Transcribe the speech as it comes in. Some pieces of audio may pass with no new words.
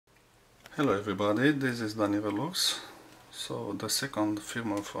Hello everybody, this is Danny Relux. So the second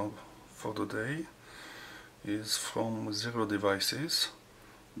firmware for today is from Zero Devices.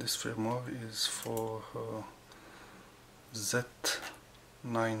 This firmware is for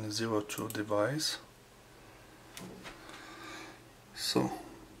Z902 device. So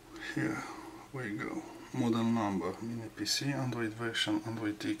here we go. Model number Mini PC, Android version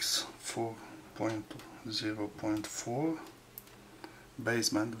Android X 4.0.4,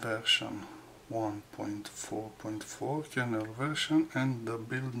 baseband version 1.4.4, kernel version, and the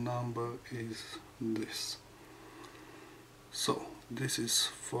build number is this. So this is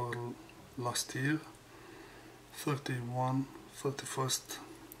for last year, 31st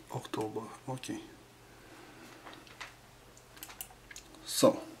October. Okay.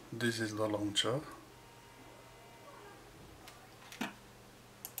 So this is the launcher.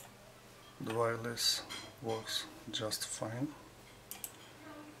 The wireless works just fine.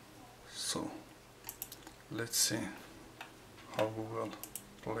 So let's see how Google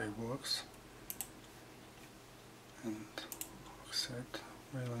Play works. And set,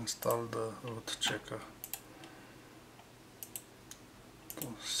 we'll install the root checker to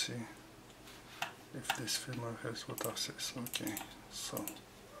see if this firmware has root access. Okay, so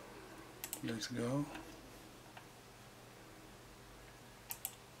let's go.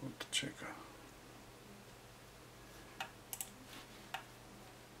 Root checker.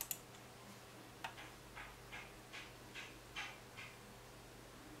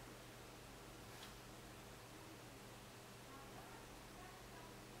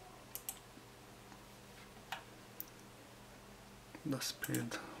 The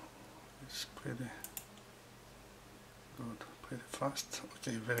speed is pretty good, pretty fast.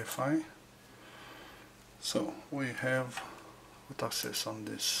 Okay, verify. So we have root access on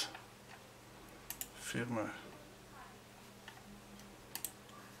this firmware.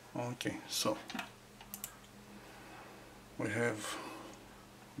 Okay, so we have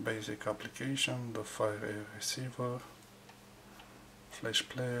basic application, the Fire receiver, flash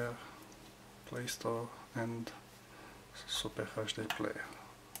player, Play Store, and Super HD player.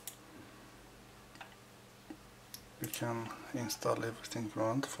 You can install everything you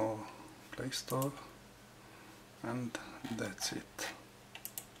want for Play Store, and that's it.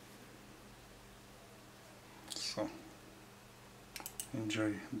 So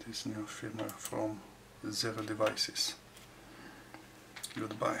enjoy this new firmware from Zero Devices.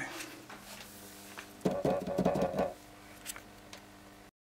 Goodbye.